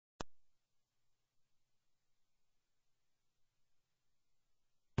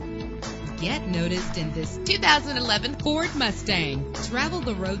Get noticed in this 2011 Ford Mustang. Travel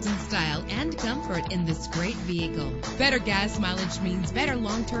the roads in style and comfort in this great vehicle. Better gas mileage means better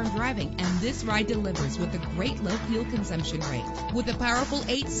long-term driving, and this ride delivers with a great low fuel consumption rate. With a powerful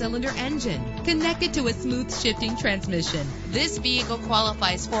 8-cylinder engine connected to a smooth shifting transmission, this vehicle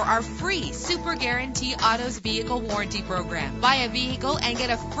qualifies for our free Super Guarantee Autos Vehicle Warranty Program. Buy a vehicle and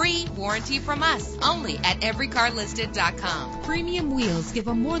get a free warranty from us only at everycarlisted.com. Premium wheels give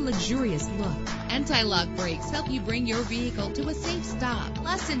a more luxurious look. Anti-lock brakes help you bring your vehicle to a safe stop.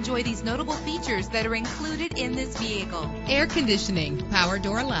 Plus, enjoy these notable features that are included in this vehicle: air conditioning, power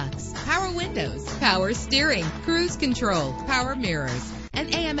door locks, power windows, power steering, cruise control, power mirrors,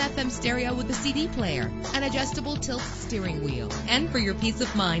 an AM/FM stereo with a CD player, an adjustable tilt steering wheel. And for your peace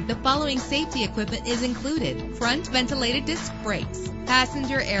of mind, the following safety equipment is included: front ventilated disc brakes,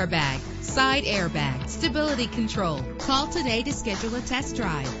 passenger airbag, side airbag, stability control. Call today to schedule a test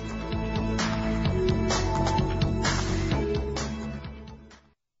drive.